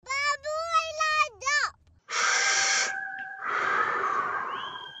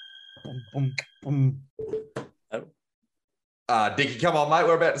boom, boom. Dickie, come on, mate.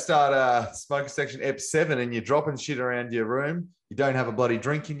 We're about to start Smoker Section Ep 7 and you're dropping shit around your room. You don't have a bloody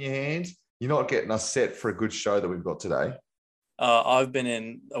drink in your hand. You're not getting us set for a good show that we've got today. I've been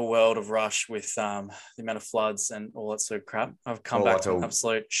in a world of rush with the amount of floods and all that sort of crap. I've come back to an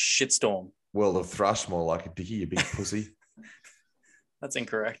absolute shitstorm. World of thrush, more like a Dickie, you big pussy. That's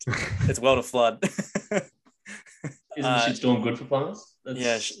incorrect. It's world of flood. Isn't the shitstorm good for plumbers?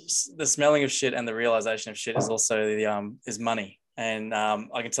 Yeah, the smelling of shit and the realization of shit is also is money. And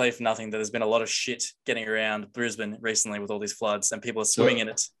I can tell you for nothing that there's been a lot of shit getting around Brisbane recently with all these floods, and people are swimming in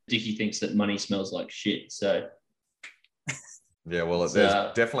it. Dickie thinks that money smells like shit, so. Yeah, well,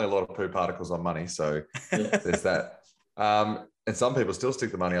 there's definitely a lot of poo particles on money, so there's that. And some people still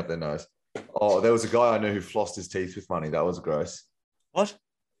stick the money up their nose. Oh, there was a guy I knew who flossed his teeth with money. That was gross. What?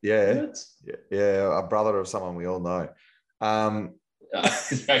 Yeah. Yeah, a brother of someone we all know.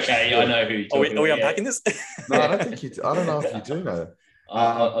 Okay, I know who you're talking about. Are we unpacking this? No, I don't think I don't know if you do know.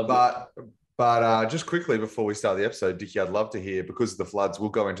 But just quickly before we start the episode, Dickie, I'd love to hear, because of the floods, we'll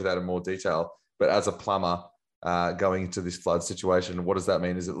go into that in more detail. But as a plumber going into this flood situation, what does that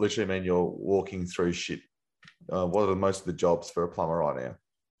mean? Does it literally mean you're walking through shit? What are most of the jobs for a plumber right now?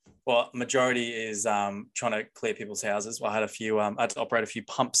 Well, majority is trying to clear people's houses. Well, I had to operate a few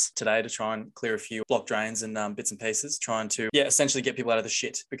pumps today to try and clear a few block drains and bits and pieces, trying to, essentially get people out of the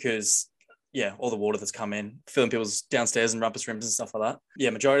shit because, all the water that's come in, filling people's downstairs and rumpus rooms and stuff like that. Yeah,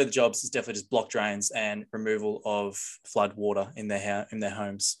 majority of the jobs is definitely just block drains and removal of flood water in their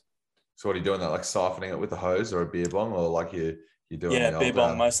homes. So what are you doing? That like siphoning it with a hose or a beer bong, or like you're doing? Yeah, beer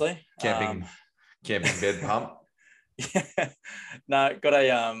bong mostly. Camping bed pump. Yeah, no, got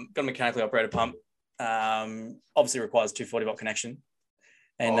a mechanically operated pump. Obviously requires 240-volt connection,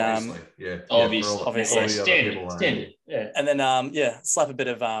 and obviously standard. Yeah, and then slap a bit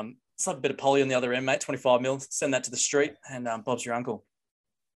of poly on the other end, mate. 25 mil. Send that to the street, and Bob's your uncle.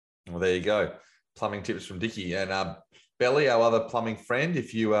 Well, there you go. Plumbing tips from Dickie and Belly, our other plumbing friend.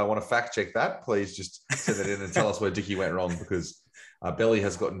 If you want to fact check that, please just send it in and tell us where Dickie went wrong, because Belly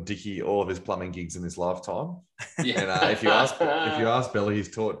has gotten Dickie all of his plumbing gigs in his lifetime. Yeah. And if you ask Belly,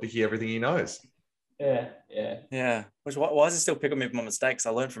 he's taught Dickie everything he knows. Yeah. Why does he still pick on me for my mistakes? I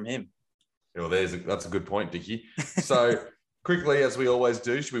learned from him. Well, that's a good point, Dickie. So quickly, as we always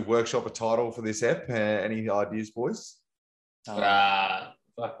do, should we workshop a title for this ep? Any ideas, boys?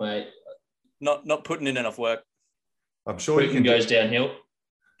 Fuck, mate. Not putting in enough work. I'm sure Putin goes downhill.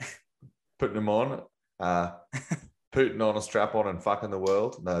 Putting them on. Putin on a strap on and fucking the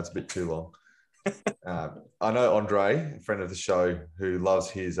world. No, it's a bit too long. I know Andre, a friend of the show, who loves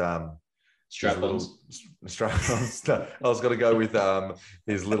his strap-ons. Strap-ons. I was going to go with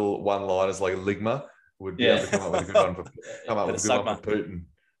his little one-liners like Ligma would be able to come up with a good one for Putin.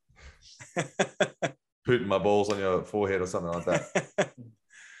 Putin my balls on your forehead or something like that.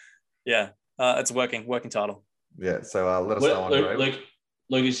 Yeah, it's a working title. Yeah, so let us know, Andre.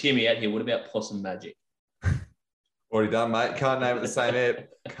 Lucas, hear me out here. What about Possum Magic? Already done, mate. Can't name it the same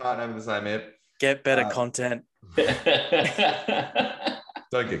app. Get better content.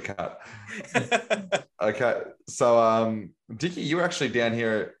 Don't get cut. Okay. So, Dickie, you were actually down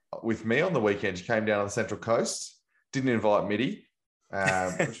here with me on the weekend. You came down on the Central Coast. Didn't invite Mitty,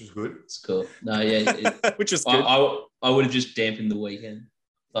 which was good. It's cool. No, yeah. Which was good. I would have just dampened the weekend.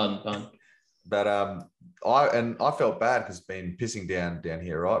 Fun. But I felt bad because it's been pissing down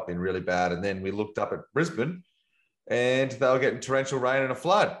here, right? Been really bad. And then we looked up at Brisbane, and they were getting torrential rain and a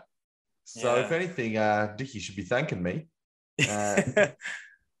flood. So if anything, Dickie should be thanking me because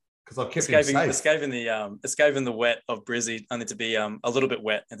I kept him safe. Escaping the wet of Brizzy, only to be a little bit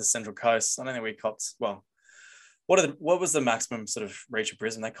wet at the Central Coast. I don't think we copped. Well, what was the maximum sort of reach of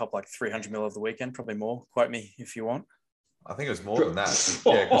Brisbane? They copped like 300 mil of the weekend, probably more. Quote me if you want. I think it was more than that.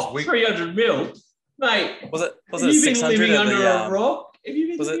 Yeah, 300 mil, mate. Was it Have you 600 been living at under the? A rock?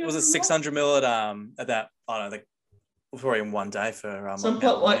 Was it 600 mil at that? I don't know. Probably in one day for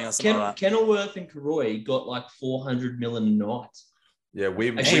Kenilworth and Karoi got like 400 mil in a night. Yeah, we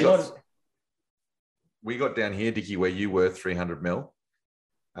got down here, Dickie, where you were 300 mil.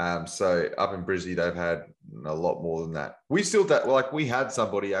 So up in Brizzy, they've had a lot more than that. We had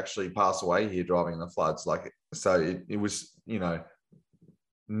somebody actually pass away here driving in the floods. So it was,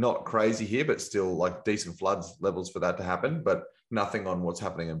 not crazy here, but still like decent floods levels for that to happen, but nothing on what's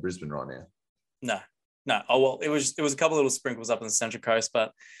happening in Brisbane right now. No. Oh, well, it was a couple of little sprinkles up on the Central Coast,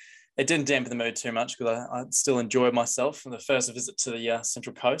 but it didn't dampen the mood too much because I still enjoyed myself from the first visit to the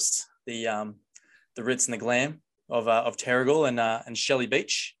Central Coast, the Ritz and the Glam of Terrigal and Shelley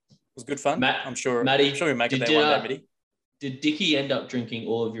Beach. It was good fun. I'm sure we make it there one day, Mitty. Did Dickie end up drinking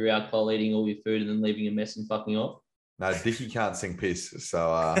all of your alcohol, eating all your food, and then leaving a mess and fucking off? No, Dickie can't sing piss,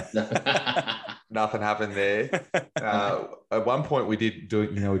 so nothing happened there. At one point, we did do,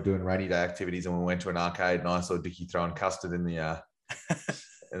 we're doing rainy day activities, and we went to an arcade, and I saw Dickie throwing custard in the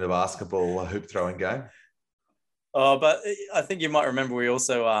basketball hoop throwing game. Oh, but I think you might remember we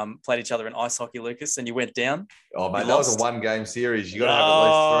also played each other in ice hockey, Lucas, and you went down. Oh, mate, that was a one-game series. You got to have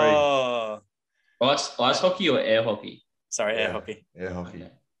at least 3. Ice hockey or air hockey? Sorry, air hockey. Air hockey.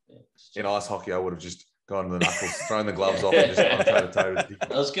 Okay. Yeah. In ice hockey, I would have just gone to the knuckles, thrown the gloves off, and just gone toe-to-toe with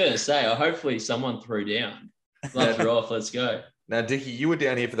Dickie. I was going to say, hopefully someone threw down. Gloves are off, let's go. Now, Dickie, you were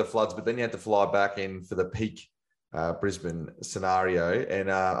down here for the floods, but then you had to fly back in for the peak Brisbane scenario.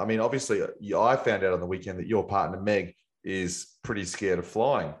 And I mean, obviously, I found out on the weekend that your partner, Meg, is pretty scared of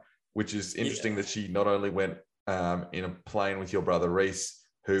flying, which is interesting that she not only went in a plane with your brother, Reese,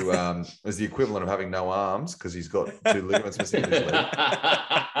 who is the equivalent of having no arms because he's got 2 ligaments missing in his leg.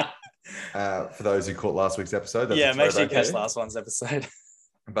 For those who caught last week's episode. Make sure you catch last one's episode.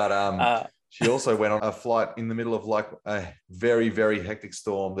 But she also went on a flight in the middle of like a very, very hectic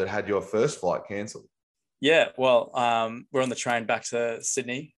storm that had your first flight cancelled. Yeah, well, we're on the train back to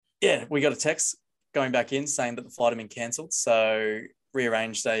Sydney. Yeah, we got a text going back in saying that the flight had been cancelled. So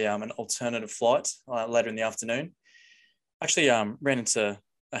rearranged an alternative flight later in the afternoon. Actually, ran into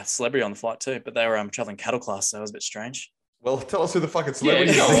a celebrity on the flight too, but they were traveling cattle class, so it was a bit strange. Well, tell us who the fucking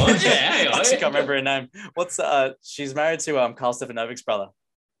celebrity is. I actually can't remember her name. She's married to Carl Stefanovic's brother.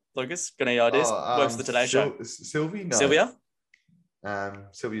 Lucas, got any ideas? Works for the Today Show. Sylvie? No. Sylvia?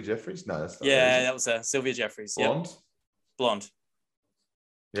 Sylvia Jeffries? No, that's not that was Sylvia Jeffries. Blonde? Yep. Blonde.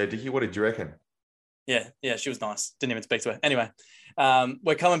 Yeah, Dickie, what did you reckon? Yeah, she was nice. Didn't even speak to her. Anyway,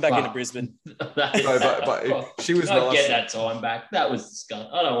 we're coming back into Brisbane. But she was nice. Get that time back. That was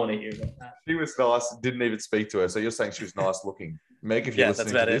disgusting. I don't want to hear about that. She was nice. Didn't even speak to her. So you're saying she was nice looking. Meg, if you're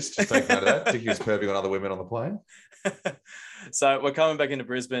listening to this, just take note of that. Dickie was perving on other women on the plane. So we're coming back into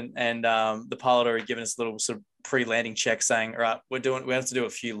Brisbane, and the pilot already given us a little sort of pre-landing check saying, all right, we have to do a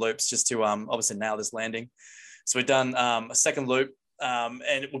few loops just to obviously nail this landing. So we've done a second loop.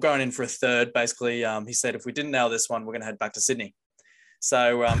 And we're going in for a third. Basically, he said if we didn't nail this one, we're going to head back to Sydney.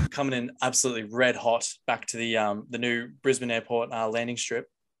 So coming in absolutely red hot back to the new Brisbane Airport landing strip,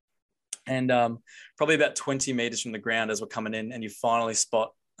 and probably about 20 meters from the ground as we're coming in, and you finally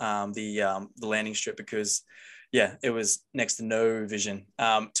spot the landing strip because, it was next to no vision.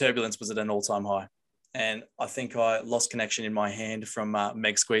 Turbulence was at an all-time high, and I think I lost connection in my hand from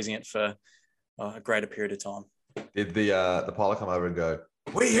Meg squeezing it for a greater period of time. Did the pilot come over and go,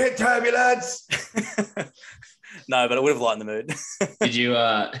 "We hit turbulence"? No, but it would have lightened the mood. Did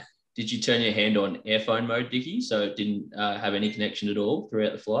you turn your hand on airphone mode, Dickie, so it didn't have any connection at all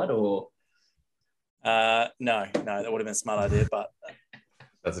throughout the flight, or? No, that would have been a smart idea, but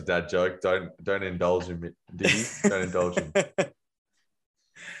that's a dad joke. Don't indulge him, Dickie. Don't indulge him. But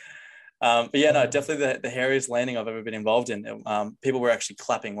no, definitely the hairiest landing I've ever been involved in. People were actually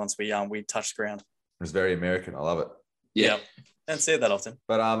clapping once we touched ground. It's very American. I love it. Yeah. Don't see it that often.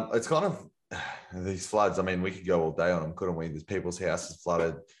 But it's kind of these floods. I mean, we could go all day on them, couldn't we? There's people's houses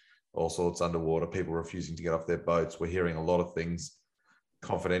flooded, all sorts underwater, people refusing to get off their boats. We're hearing a lot of things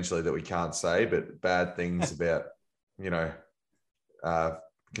confidentially that we can't say, but bad things about,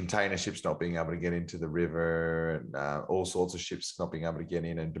 container ships not being able to get into the river and all sorts of ships not being able to get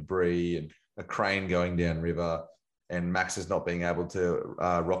in, and debris and a crane going down river. And Max is not being able to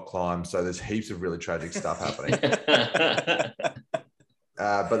rock climb. So there's heaps of really tragic stuff happening.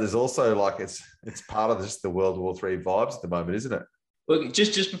 But there's also it's part of just the World War III vibes at the moment, isn't it? Well,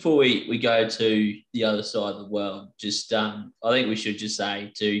 just before we go to the other side of the world, just I think we should just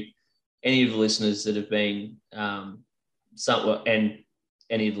say to any of the listeners that have been somewhat, and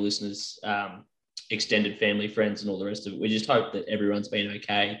any of the listeners, extended family, friends, and all the rest of it, we just hope that everyone's been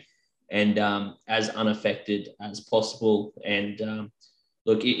okay and as unaffected as possible. And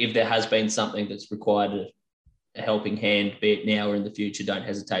look, if there has been something that's required a helping hand, be it now or in the future, don't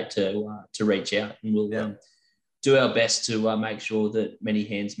hesitate to reach out, and we'll do our best to make sure that many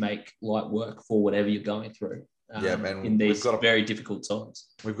hands make light work for whatever you're going through in these very difficult times.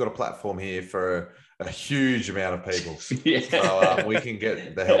 We've got a platform here for a huge amount of people. So we can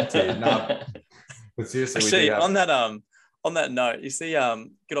get the help to you. No, but seriously, actually, on that note, you see,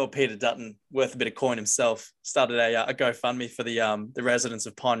 good old Peter Dutton, worth a bit of coin himself, started a GoFundMe for the residents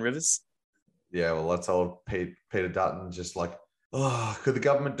of Pine Rivers. Yeah, well, that's old Peter Dutton, just like, could the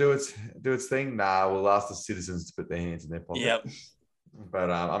government do its thing? Nah, we'll ask the citizens to put their hands in their pocket. Yep.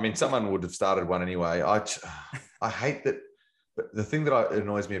 But I mean, someone would have started one anyway. I hate that. But the thing that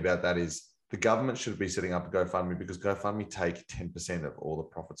annoys me about that is the government should be setting up a GoFundMe because GoFundMe take 10% of all the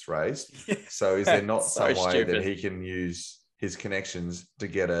profits raised. So is there not some way that he can use his connections to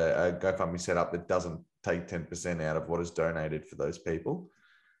get a GoFundMe set up that doesn't take 10% out of what is donated for those people?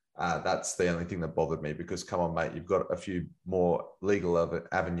 That's the only thing that bothered me because, come on, mate, you've got a few more legal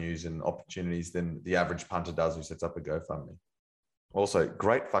avenues and opportunities than the average punter does who sets up a GoFundMe. Also,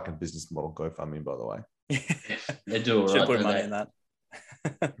 great fucking business model, GoFundMe, by the way. They do all right. Should put money in that.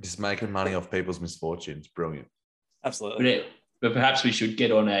 Just making money off people's misfortunes. Brilliant. Absolutely. But perhaps we should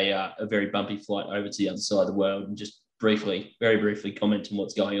get on a very bumpy flight over to the other side of the world and just very briefly comment on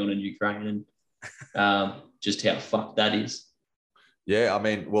what's going on in Ukraine and just how fucked that is. Yeah, I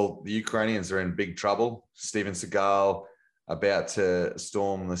mean, well, the Ukrainians are in big trouble. Steven Seagal about to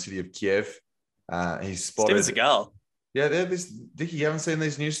storm the city of Kiev. He's spotted. Steven Seagal. Yeah, Dickie, you haven't seen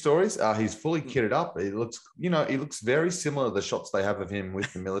these news stories? He's fully kitted up. He looks very similar to the shots they have of him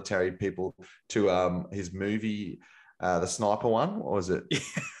with the military people to his movie, the sniper one. Or was it? Yeah.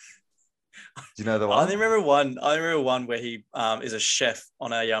 Do you know the one? I remember one where he is a chef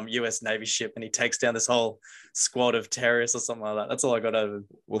on a US Navy ship and he takes down this whole squad of terrorists or something like that. That's all I got out of him.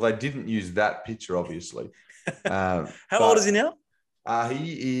 Well, they didn't use that picture, obviously. How old is he now?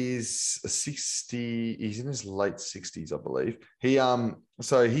 He is 60. He's in his late 60s, I believe.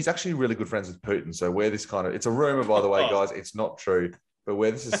 So he's actually really good friends with Putin. So where this it's a rumor, by the way, guys. It's not true. But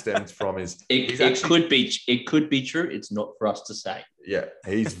where this stems from is it could be true. It's not for us to say. Yeah,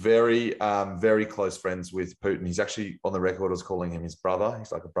 he's very close friends with Putin. He's actually on the record as calling him his brother.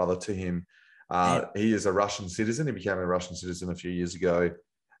 He's like a brother to him. He is a Russian citizen. He became a Russian citizen a few years ago,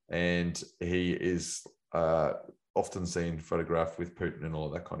 and he is often seen photographed with Putin and all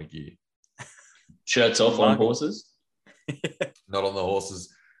of that kind of gear. Shirts off on horses? Not on the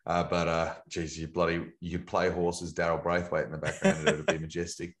horses, but geez, you could play horses, Daryl Braithwaite in the background and it would be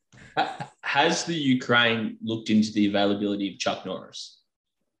majestic. Has the Ukraine looked into the availability of Chuck Norris?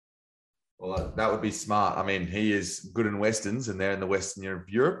 Well, that would be smart. I mean, he is good in Westerns and they're in the Western of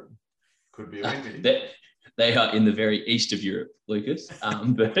Europe. Could be a win. They are in the very east of Europe, Lucas.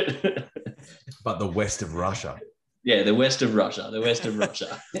 But the west of Russia. Yeah, the west of Russia.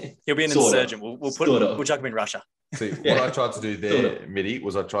 He'll be an insurgent. We'll chuck him in Russia. See, what I tried to do there, Mitty,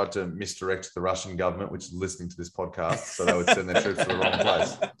 was I tried to misdirect the Russian government, which is listening to this podcast, so they would send their troops to the wrong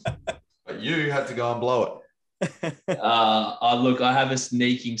place. But you had to go and blow it. Look, I have a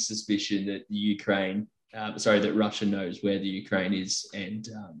sneaking suspicion that that Russia knows where the Ukraine is, and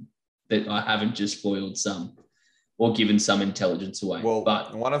that I haven't just foiled some or given some intelligence away. Well,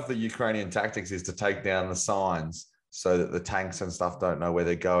 but one of the Ukrainian tactics is to take down the signs so that the tanks and stuff don't know where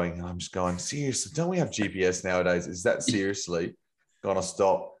they're going. And I'm just going, seriously, don't we have GPS nowadays? Is that seriously going to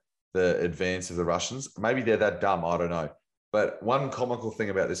stop the advance of the Russians? Maybe they're that dumb. I don't know. But one comical thing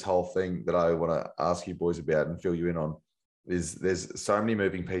about this whole thing that I want to ask you boys about and fill you in on is there's so many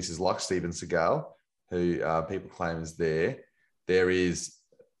moving pieces like Steven Seagal, who people claim is there. There is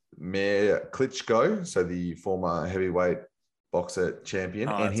Mayor Klitschko, so the former heavyweight boxer champion,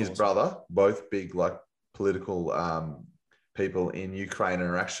 and his brother, both big political people in Ukraine,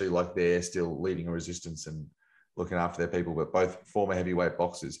 are actually they're still leading a resistance and looking after their people, but both former heavyweight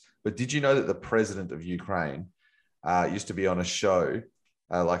boxers. But did you know that the president of Ukraine used to be on a show,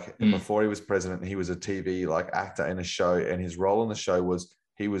 before he was president, he was a TV actor in a show, and his role in the show was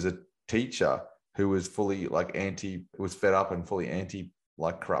he was a teacher who was fully was fed up and fully anti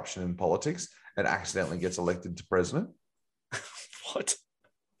corruption in politics and accidentally gets elected to president. What?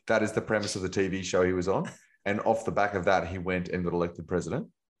 That is the premise of the TV show he was on. And off the back of that, he went and got elected president.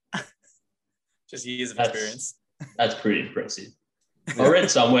 Just years of experience. That's pretty impressive. I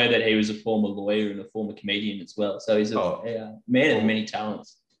read somewhere that he was a former lawyer and a former comedian as well. So he's a man of many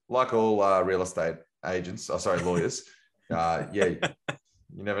talents. Like all real estate agents, lawyers. You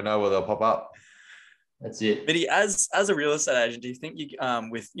never know where they'll pop up. That's it. But as a real estate agent, do you think you,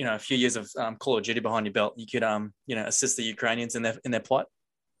 with a few years of Call of Duty behind your belt, you could assist the Ukrainians in their plight?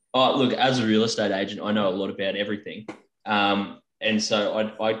 Oh, look, as a real estate agent, I know a lot about everything, and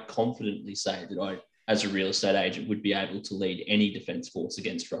so I'd confidently say that I, as a real estate agent, would be able to lead any defence force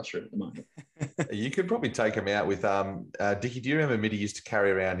against Russia at the moment. You could probably take him out with Dickie. Do you remember Mitty used to carry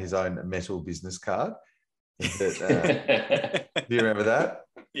around his own metal business card? Do you remember that?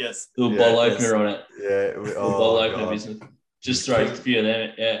 Yes. Little bottle opener on it. Yeah. Little bottle opener business. Just throw a few of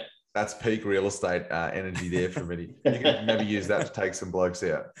them. Yeah. That's peak real estate energy there for Mitty. You can maybe use that to take some blokes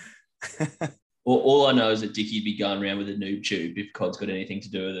out. All I know is that Dickie'd be going around with a noob tube if COD's got anything to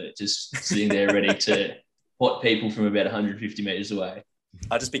do with it, just sitting there ready to pot people from about 150 metres away.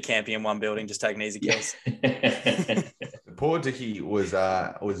 I'd just be camping in one building, just taking easy kills. The Poor Dickie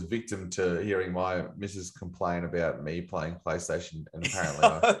was victim to hearing my missus complain about me playing PlayStation, and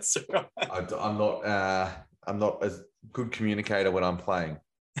apparently That's right. I'm not as good communicator when I'm playing.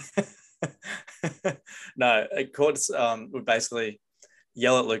 No, Courts would basically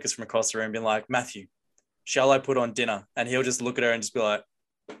yell at Lucas from across the room, being like, Matthew, shall I put on dinner? And he'll just look at her and just be like,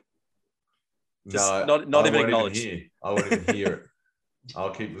 not even acknowledge. I won't even hear it.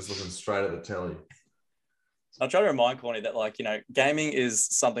 I'll keep just looking straight at the telly. I'll try to remind Corny that, like, you know, gaming is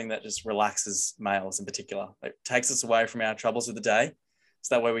something that just relaxes males in particular. It takes us away from our troubles of the day.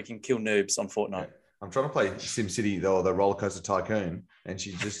 So that way we can kill noobs on Fortnite. Yeah. I'm trying to play SimCity or the Roller Coaster Tycoon, and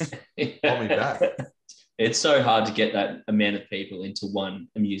she just pulled me back. It's so hard to get that amount of people into one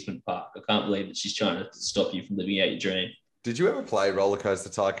amusement park. I can't believe that she's trying to stop you from living out your dream. Did you ever play Roller Coaster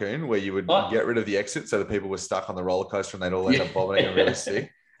Tycoon where you would get rid of the exit so the people were stuck on the roller coaster and they'd all end up vomiting and really sick?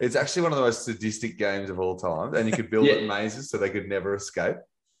 It's actually one of the most sadistic games of all time, and you could build it mazes so they could never escape.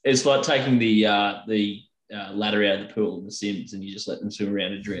 It's like taking the ladder out of the pool in The Sims, and you just let them swim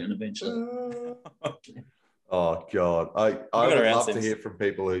around and drown eventually. Oh God, I would love to hear from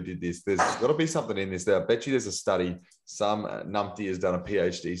people who did this. There's got to be something in this. I bet you there's a study. Some numpty has done a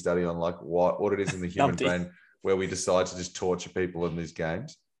PhD study on like what it is in the human brain where we decide to just torture people in these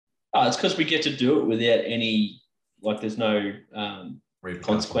games. It's because we get to do it without any, like, there's no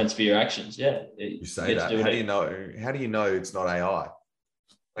consequence for your actions. Yeah, you say that. How do you know? How do you know it's not AI?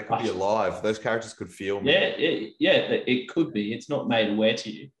 They could be alive. Those characters could feel me. It could be. It's not made aware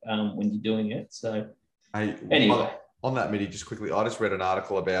to you when you're doing it. So anyway, on that, Mitty, just quickly, I just read an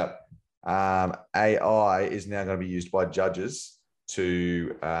article about AI is now going to be used by judges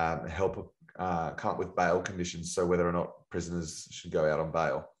to help come up with bail conditions. So whether or not prisoners should go out on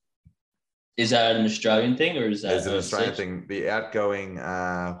bail. Is that an Australian thing, or is that an Australian thing? The outgoing,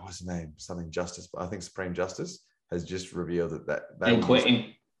 what's his name? Something Justice, I think Supreme Justice has just revealed that they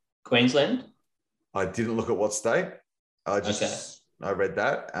in Queensland. I didn't look at what state. I read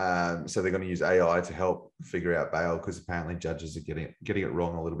that. So they're going to use AI to help figure out bail because apparently judges are getting it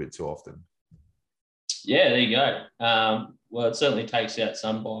wrong a little bit too often. Yeah, there you go. Well, it certainly takes out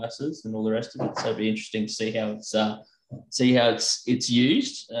some biases and all the rest of it. So it'd be interesting to see how it's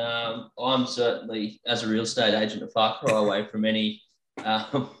used. I'm certainly, as a real estate agent, a far cry away from any.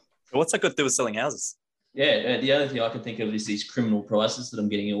 What's that got to do with selling houses? Yeah, the only thing I can think of is these criminal prices that I'm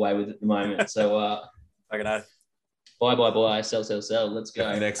getting away with at the moment. So, I don't know. Buy, sell. Let's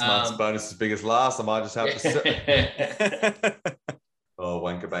go. Next month's bonus is big as last. I might just have to sit. Oh,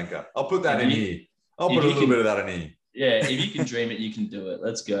 wanker banker. I'll put that in here. I'll put a little bit of that in here. Yeah, if you can dream it, you can do it.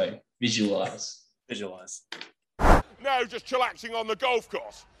 Let's go. Visualize. No, just chillaxing on the golf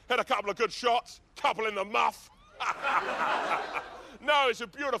course. Hit a couple of good shots, couple in the muff. No, it's a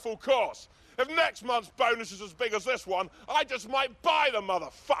beautiful course. If next month's bonus is as big as this one, I just might buy the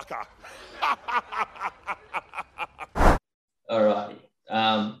motherfucker. All right.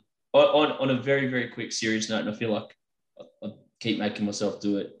 On a very, very quick serious note, and I feel like I keep making myself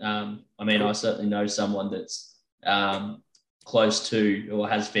do it. I certainly know someone that's close to or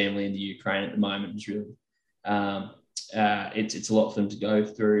has family in the Ukraine at the moment. It's really, it's a lot for them to go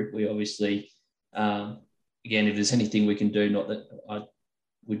through. We obviously, again, if there's anything we can do, not that I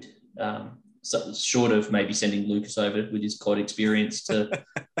would, short of maybe sending Lucas over with his COD experience to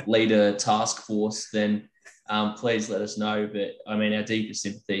lead a task force, then please let us know. But our deepest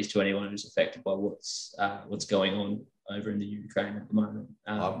sympathies to anyone who's affected by what's going on over in the Ukraine at the moment.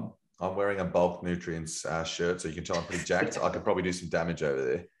 I'm wearing a bulk nutrients shirt, so you can tell I'm pretty jacked. I could probably do some damage over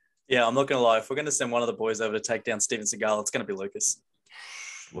there. Yeah, I'm not going to lie. If we're going to send one of the boys over to take down Steven Seagal, it's going to be Lucas.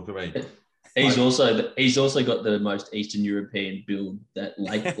 Look at me. He's also got the most Eastern European build, that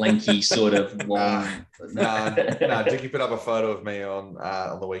lanky sort of long. No, Dickie put up a photo of me on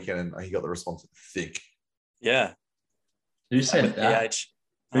the weekend, and he got the response thick. Yeah. Who said that?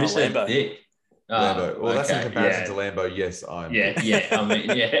 Who said Lambo. thick? Lambo. Well, that's in comparison to Lambo. Yes, I'm. Yeah.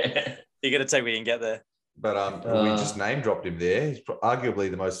 You got to take where you can get there. But we just name dropped him there. He's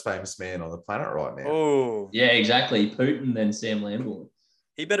arguably the most famous man on the planet right now. Oh, yeah, exactly. Putin, then Sam Lamborn.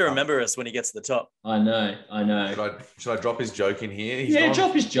 He better remember us when he gets to the top. I know. Should I drop his joke in here?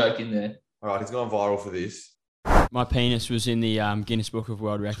 Drop his joke in there. All right, he's gone viral for this. My penis was in the Guinness Book of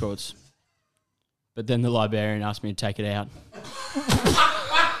World Records, but then the librarian asked me to take it out.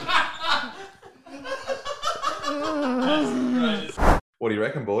 What do you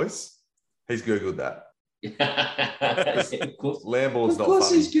reckon, boys? He's Googled that. Of course, Lamborn's not funny. Of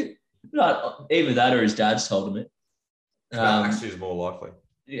course he's good. No, either that or his dad's told him it. Actually, is more likely.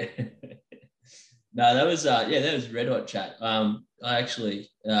 Yeah. No, that was red hot chat. I actually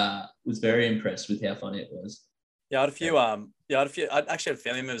was very impressed with how funny it was. Yeah, I had a few. I actually had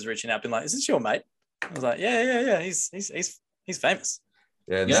family members reaching out, being like, "Is this your mate?" I was like, "Yeah. He's famous.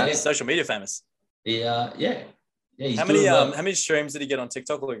 Yeah, He's social media famous." Yeah. He's How many streams did he get on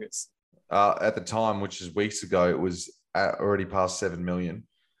TikTok, Lucas? at the time, which is weeks ago, it was already past 7 million.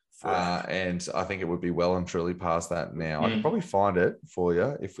 And I think it would be well and truly past that now. I could probably find it for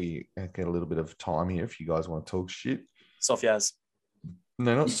you if we get a little bit of time here, if you guys want to talk shit. Soft Yaz.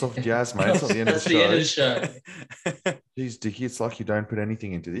 No, not soft jazz, mate. It's not the end of the show. The end of the show. Jeez, Dickie, it's like you don't put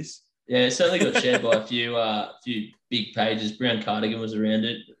anything into this. Yeah, it certainly got shared by a few big pages. Brown Cardigan was around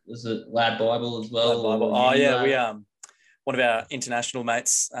it. There's a Lad Bible as well. Lad Bible. Oh yeah, we one of our international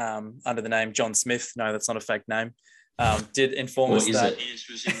mates under the name John Smith. No, that's not a fake name. Did inform us that.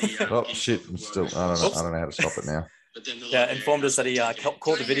 Oh shit! I don't know how to stop it now. Yeah, informed us that he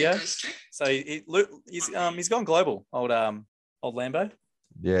caught the video. So he's gone global. Old Lambo.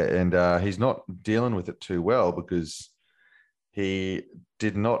 Yeah, and he's not dealing with it too well because he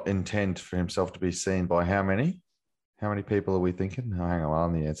did not intend for himself to be seen by how many? How many people are we thinking? Oh, hang on,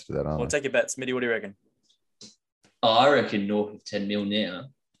 I'm the answer to that. Well, take your bets, Mitty. What do you reckon? Oh, I reckon north of 10 mil now.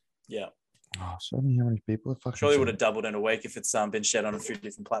 Yeah. Oh, so how many people are fucking? Surely would have doubled in a week if it's been shared on a few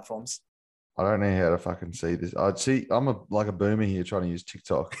different platforms. I don't know how to fucking see this. I'm like a boomer here trying to use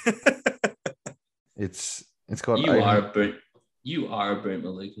TikTok. It's got. You are a boomer,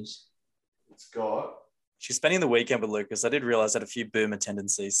 Lucas. It's got. She's spending the weekend with Lucas. I did realize that a few boomer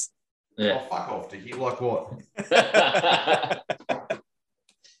tendencies. Yeah. Oh, fuck off, Dickie. Like what?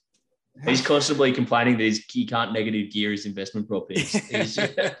 He's constantly complaining that he can't negative gear his investment properties.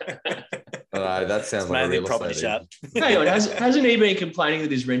 That sounds like a real property chat. Hang on, hasn't he been complaining that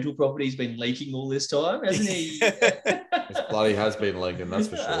his rental property's been leaking all this time? Hasn't he? It bloody has been leaking, that's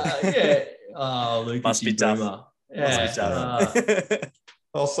for sure. Yeah. Oh, Lucas, Must be tough. Yeah. Must be tough.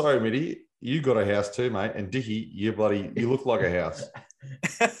 Oh, sorry, Mitty. You got a house too, mate. And Dickie, you look like a house.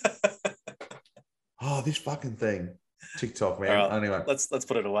 Oh, this fucking thing. TikTok, man. Right, anyway. Let's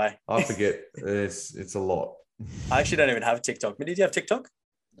put it away. I forget. It's a lot. I actually don't even have TikTok. Mitty, do you have TikTok?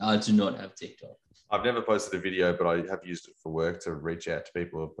 I do not have TikTok. I've never posted a video, but I have used it for work to reach out to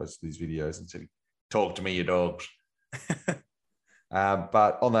people who have posted these videos and said, talk to me, you dogs.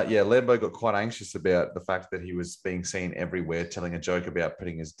 But on that, yeah, Lambo got quite anxious about the fact that he was being seen everywhere telling a joke about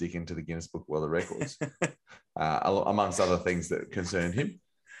putting his dick into the Guinness Book World Records, amongst other things that concerned him.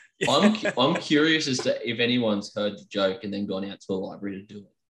 I'm curious as to if anyone's heard the joke and then gone out to a library to do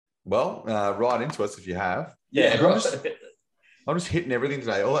it. Well, write into us if you have. Yeah, I'm just hitting everything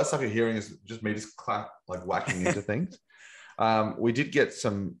today. All that stuff you're hearing is just me just whacking into things. We did get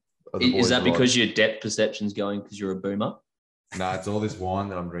some. Is that because your depth perception's going because you're a boomer? No, it's all this wine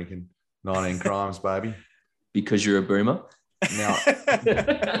that I'm drinking. 19 crimes, baby. Because you're a boomer? Now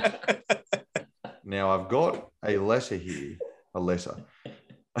I've got a letter here. A letter.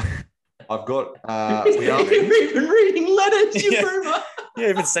 I've got. You've been reading letters, you boomer. Yeah,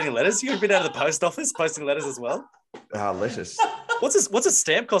 you've been sending letters. You've been out of the post office posting letters as well. Letters. What's a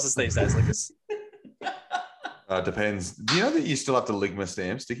stamp cost us these days, Lucas? Depends. Do you know that you still have to Ligma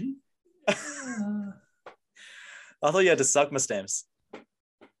stamps, Dickie? I thought you had to suck my stamps.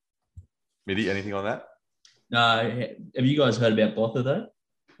 Mitty, anything on that? No. Have you guys heard about Bother though?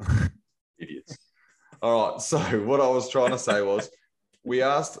 Idiots. All right. So what I was trying to say was, we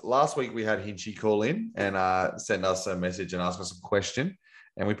asked last week. We had Hinchy call in and send us a message and ask us a question,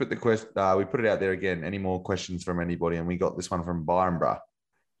 and we put we put it out there again. Any more questions from anybody? And we got this one from Byron Bruh.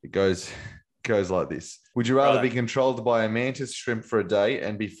 It goes like this: would you rather be controlled by a mantis shrimp for a day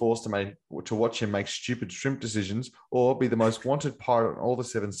and be forced to watch him make stupid shrimp decisions, or be the most wanted pirate on all the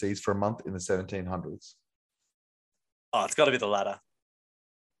seven seas for a month in the 1700s? Oh, it's got to be the latter.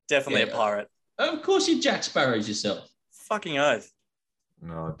 Definitely a pirate. Of course, you Jack Sparrows yourself. Fucking oath.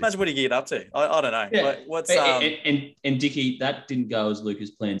 No, imagine what you get up to. I don't know. Yeah. What's and Dickie, that didn't go as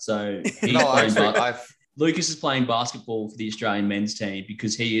Lucas planned. So Lucas is playing basketball for the Australian men's team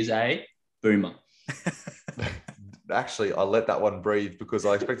because he is a boomer. Actually, I let that one breathe because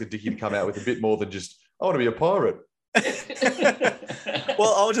I expected Dickie to come out with a bit more than just, I want to be a pirate.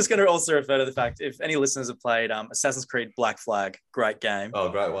 Well, I was just going to also refer to the fact, if any listeners have played Assassin's Creed Black Flag, great game. Oh,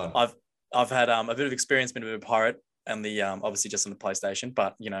 great one. I've had a bit of experience being a pirate, and the obviously just on the PlayStation,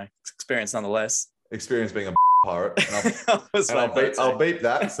 but experience nonetheless. Experience being a pirate. And I'll beep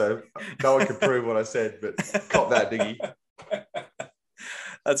that so no one can prove what I said, but cop that, Diggy.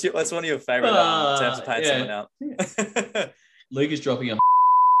 That's one of your favorite terms to paint someone out. Luke is dropping a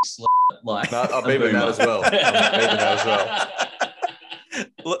like. No, I'm beeping that as well.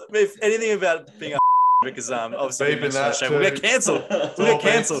 Look, if anything about being a because obviously beeping that we'll get cancelled. We'll get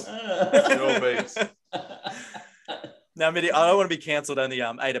cancelled. All beeps. Now, Mitty, I don't want to be cancelled only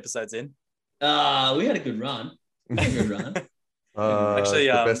 8 episodes in. We had a good run. Actually,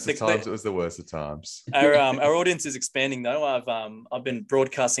 the best of times, it was the worst of times. Our audience is expanding though. I've been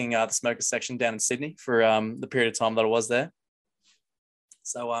broadcasting the Smokers section down in Sydney for the period of time that I was there.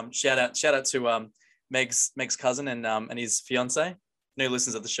 So shout out to Meg's cousin and his fiance, new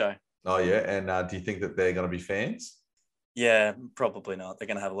listeners of the show. Oh yeah, and do you think that they're going to be fans? Yeah, probably not. They're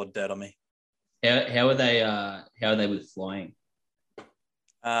going to have a lot of dirt on me. How are they? How are they with flying?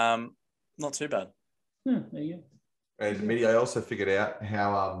 Not too bad. There you go. And Mitty, I also figured out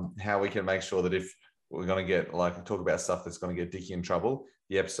how we can make sure that if we're going to get talk about stuff that's going to get Dickie in trouble,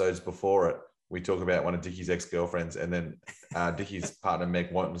 the episodes before it, we talk about one of Dickie's ex-girlfriends, and then Dickie's partner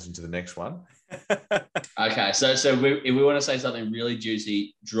Meg won't listen to the next one. Okay, so if we want to say something really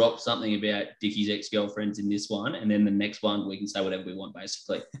juicy, drop something about Dickie's ex-girlfriends in this one, and then the next one we can say whatever we want,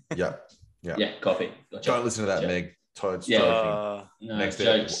 basically. Yeah. Yeah, copy. Gotcha. Don't listen to that, Gotcha. Meg. Toad's Yeah. joking. No, Next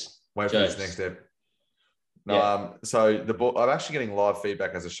jokes. Wait for this next step. No, Yeah. So I'm actually getting live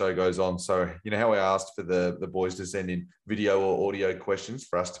feedback as the show goes on. So you know how I asked for the boys to send in video or audio questions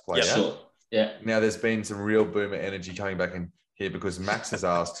for us to play out? Sure. Yeah. Now there's been some real boomer energy coming back in here because Max has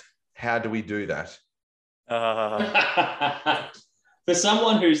asked, how do we do that? For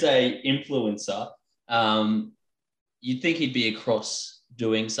someone who's a influencer, you'd think he'd be across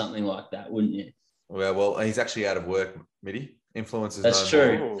doing something like that, wouldn't you? Well, he's actually out of work, Mitty. Influencers. That's no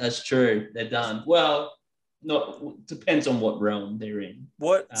true. more. That's true. They're done. Well, not depends on what realm they're in.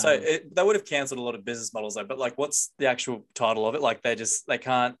 They would have cancelled a lot of business models though. But what's the actual title of it? They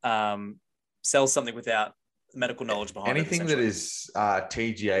can't sell something without medical knowledge behind anything it. That is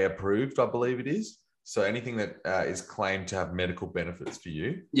TGA approved, I believe it is. So anything that is claimed to have medical benefits for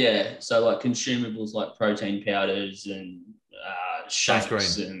you. Yeah. So like consumables like protein powders and shakes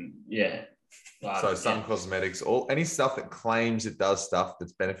sunscreen. And yeah. So some cosmetics, any stuff that claims it does stuff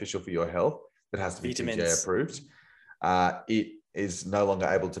that's beneficial for your health that has to be TGA approved. It is no longer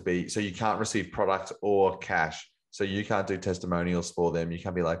able to be. So you can't receive product or cash. So you can't do testimonials for them. You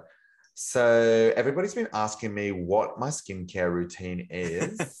can't be like, so everybody's been asking me what my skincare routine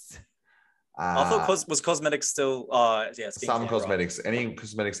is. I thought was cosmetics still? Some cosmetics, right. Any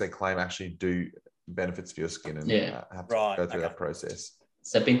cosmetics they claim actually do benefits for your skin and have to go through that process.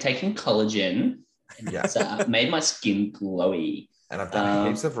 So I've been taking collagen and it's made my skin glowy. And I've done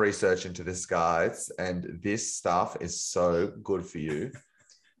heaps of research into this, guys, and this stuff is so good for you.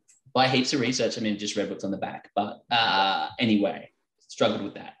 By heaps of research, I mean just read what's on the back. But anyway, struggled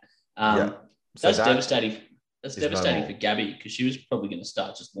with that. That's devastating. That's devastating for Gabby because she was probably going to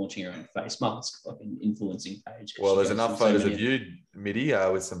start just launching her own face mask, like an influencing page. Well, there's enough photos of you, Mitty,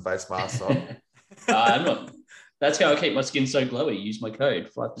 with some face masks on. I'm not. That's how I keep my skin so glowy. Use my code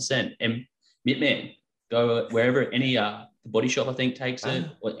 5%. And Mitman, go wherever any the Body Shop I think takes it.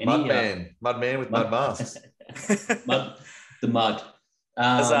 Or any Mudman with mud masks. The mud.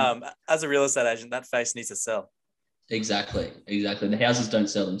 As a real estate agent, that face needs to sell. Exactly. The houses don't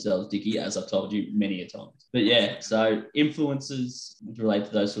sell themselves, Dickie, as I've told you many a times. But yeah, so influencers related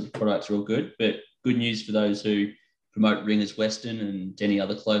to those sort of products are all good, but good news for those who promote Ringers Western and any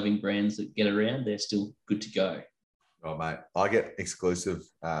other clothing brands that get around, they're still good to go. Oh, mate, I get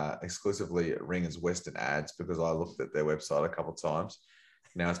exclusively Ringers Western ads because I looked at their website a couple of times.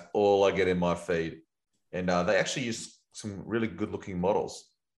 Now it's all I get in my feed. And they actually use some really good-looking models.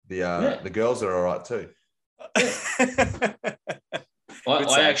 The girls are all right too.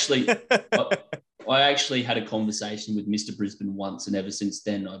 I actually had a conversation with Mr. Brisbane once, and ever since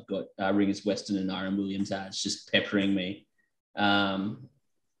then, I've got Ringers Western and Aaron Williams ads just peppering me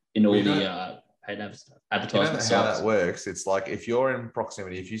in all the paid advertisement sites. How that works? It's like if you're in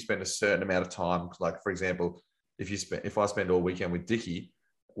proximity, if you spend a certain amount of time, like for example, if I spend all weekend with Dickie,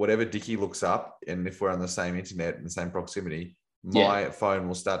 whatever Dickie looks up, and if we're on the same internet in the same proximity, my phone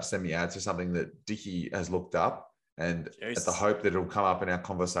will start to send me ads for something that Dickie has looked up, and at the hope that it'll come up in our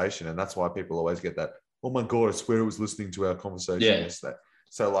conversation. And that's why people always get that, oh my God, I swear it was listening to our conversation yesterday.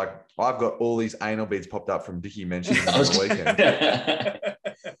 So like I've got all these anal beads popped up from Dickie mentioning on the weekend.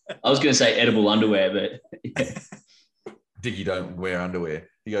 I was going to say edible underwear, but Dickie don't wear underwear.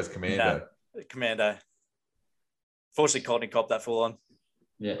 He goes commando. No, commando. Fortunately, Courtney copped that full on.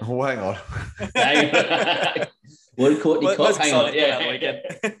 Yeah. Oh, hang on. What did Courtney cop? Hang on. Yeah.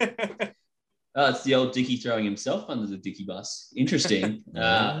 Oh, it's the old Dickie throwing himself under the Dickie bus. Interesting.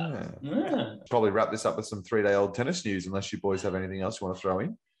 Probably wrap this up with some 3-day-old tennis news, unless you boys have anything else you want to throw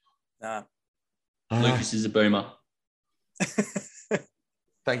in. Nah. Lucas is a boomer.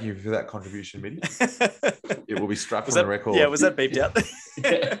 Thank you for that contribution, Mitty. It will be struck on the record. Yeah, was that beeped out?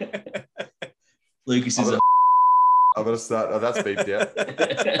 Lucas is a I'm gonna start. Oh, that's beeped out.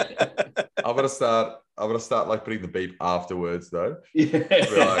 I'm gonna start like putting the beep afterwards though.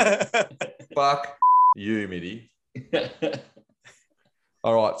 Yeah. Fuck you, Mitty.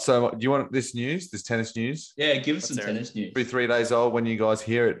 All right. So do you want this news, this tennis news? Yeah, give us Let's some hear it. tennis news. It'll be 3 days old when you guys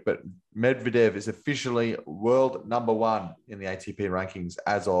hear it, but Medvedev is officially world number 1 in the ATP rankings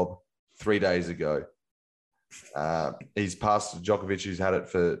as of 3 days ago. He's passed Djokovic, who's had it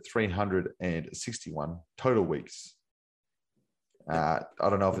for 361 total weeks. I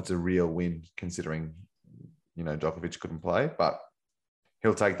don't know if it's a real win considering, Djokovic couldn't play, but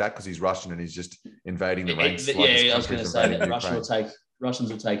he'll take that because he's Russian and he's just invading the ranks. I was going to say that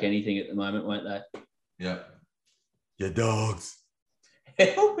Russians will take anything at the moment, won't they? Yeah. Yeah, dogs.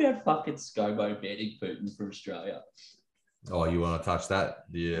 How about fucking ScoMo banning Putin from Australia? Oh, you want to touch that?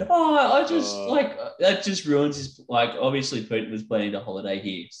 Yeah. Oh, I just that just ruins his obviously Putin was planning to holiday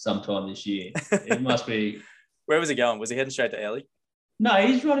here sometime this year. It must be. Where was he going? Was he heading straight to Ellie? No,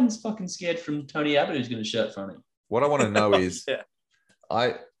 he's running fucking scared from Tony Abbott, who's going to shirt front him. What I want to know is, Yeah.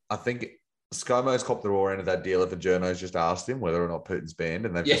 I think ScoMo's copped the raw end of that deal if a journo's just asked him whether or not Putin's banned,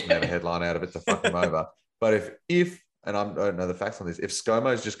 and they've just made a headline out of it to fuck him over. But if and I don't know the facts on this, if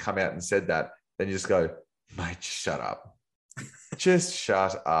ScoMo's just come out and said that, then you just go, mate, just shut up. Just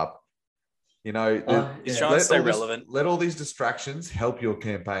shut up. He's trying to stay relevant. Let all these distractions help your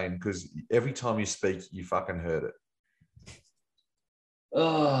campaign because every time you speak, you fucking heard it.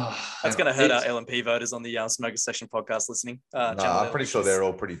 Oh, that's going to hurt our LNP voters on the Smoker Session podcast listening. I'm pretty sure they're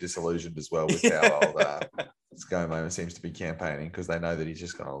all pretty disillusioned as well with how old ScoMo seems to be campaigning because they know that he's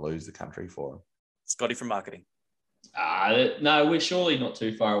just going to lose the country for him. Scotty from marketing. No, we're surely not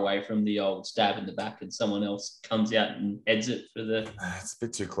too far away from the old stab in the back and someone else comes out and heads it for the... It's a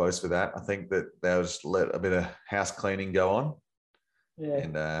bit too close for that. I think that they'll just let a bit of house cleaning go on. Yeah.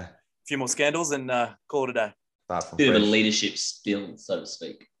 And a few more scandals and call it a day. Bit of a leadership spill, so to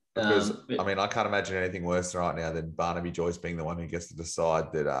speak. Because, I can't imagine anything worse right now than Barnaby Joyce being the one who gets to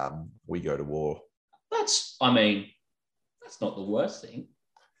decide that we go to war. That's not the worst thing.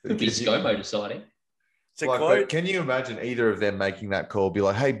 Could be ScoMo deciding. But can you imagine either of them making that call, be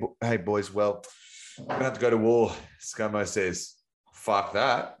like, hey, boys, well, we're going to have to go to war. ScoMo says, fuck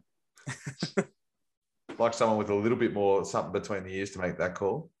that. Like someone with a little bit more something between the ears to make that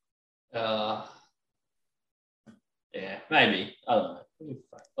call. Yeah, maybe. I don't know.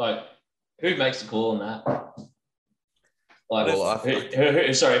 Like, who makes the call on that?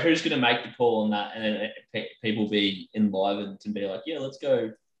 Who's going to make the call on that? And then people be enlivened and be like, yeah, let's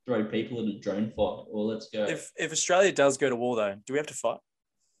go throw people in a drone fight, or let's go. If Australia does go to war, though, do we have to fight?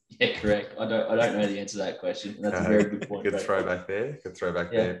 Yeah, correct. I don't know the answer to that question. That's a very good point. Good throwback there.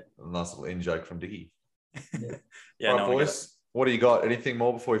 There. A nice little in-joke from Dickie. Yeah. All right, boys. What do you got? Anything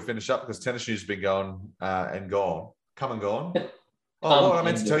more before we finish up? Because tennis news has been going and gone. Come and gone. What I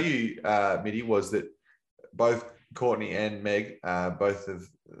meant to tell you, Mitty, was that both Courtney and Meg, both of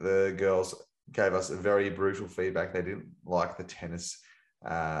the girls, gave us a very brutal feedback. They didn't like the tennis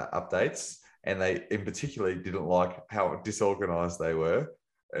updates, and they in particular didn't like how disorganized they were.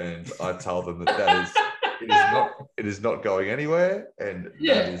 And I told them that it is not going anywhere, and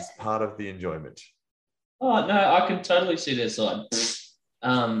that is part of the enjoyment. Oh no, I can totally see their side.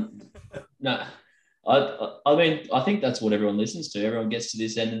 No. I mean, I think that's what everyone listens to. Everyone gets to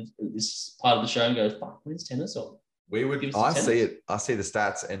this end, this part of the show, and goes, "Fuck, when's tennis on?" I see it. I see the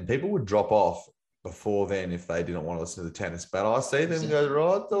stats, and people would drop off before then if they didn't want to listen to the tennis. But I see them go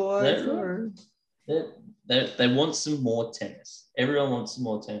right the way through. They want some more tennis. Everyone wants some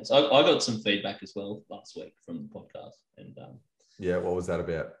more tennis. I got some feedback as well last week from the podcast, and what was that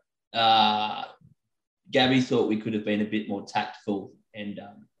about? Gabby thought we could have been a bit more tactful and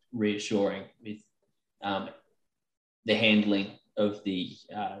reassuring with the handling of the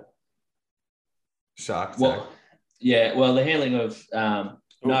shark. The handling of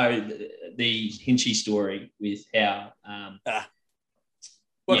the Hinchy story with how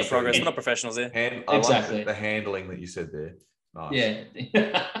work in progress. We're not professionals here. Exactly. Like the handling that you said there. Nice.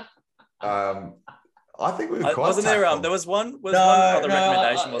 Yeah. I think we were quite wasn't there. tactful. There was one other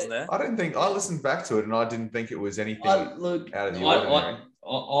recommendation, wasn't there? I don't think I listened back to it, and I didn't think it was anything out of the ordinary.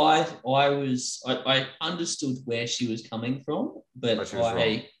 I understood where she was coming from, but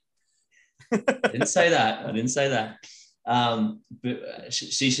I didn't say that. But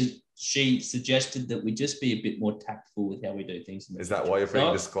she suggested that we just be a bit more tactful with how we do things. Is that why you're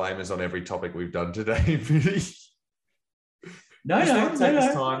putting disclaimers on every topic we've done today, Vinny? Just want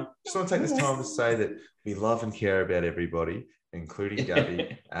to take this time to say that we love and care about everybody, including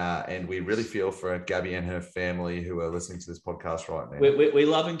Gabby, and we really feel for Gabby and her family who are listening to this podcast right now. We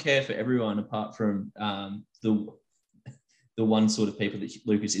love and care for everyone apart from the the one sort of people that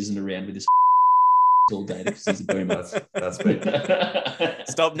Lucas isn't around with this all day because he's a boomer. That's me.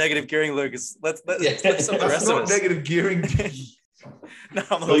 Stop negative gearing, Lucas. Let's some of the That's rest of not us. negative gearing. No,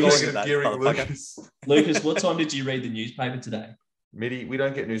 I'm not Lucas, calling it that, gearing, motherfucker. Lucas. Lucas, what time did you read the newspaper today? Mitty, we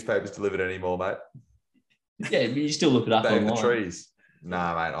don't get newspapers delivered anymore, mate. Yeah, but you still look it up Save the online. trees.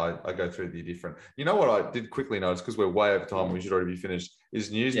 Nah, mate, I go through the different. You know what I did quickly notice, because we're way over time, we should already be finished, is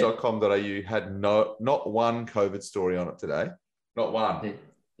news.com.au had not one COVID story on it today. Not one.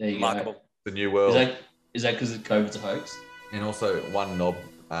 There you Remarkable. go. The new world. Is that because COVID's a hoax? And also one knob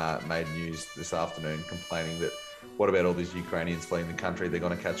made news this afternoon complaining that what about all these Ukrainians fleeing the country? They're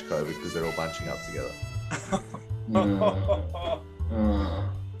going to catch COVID because they're all bunching up together.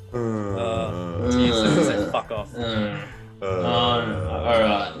 Jesus, fuck off. All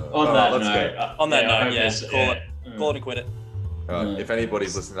right. On that note, yeah, call it and quit it. All right. If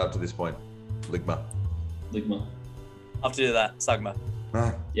anybody's listening up to this point, Ligma. After do that, Sagma.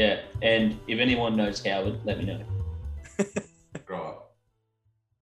 Yeah, and if anyone knows Howard, let me know.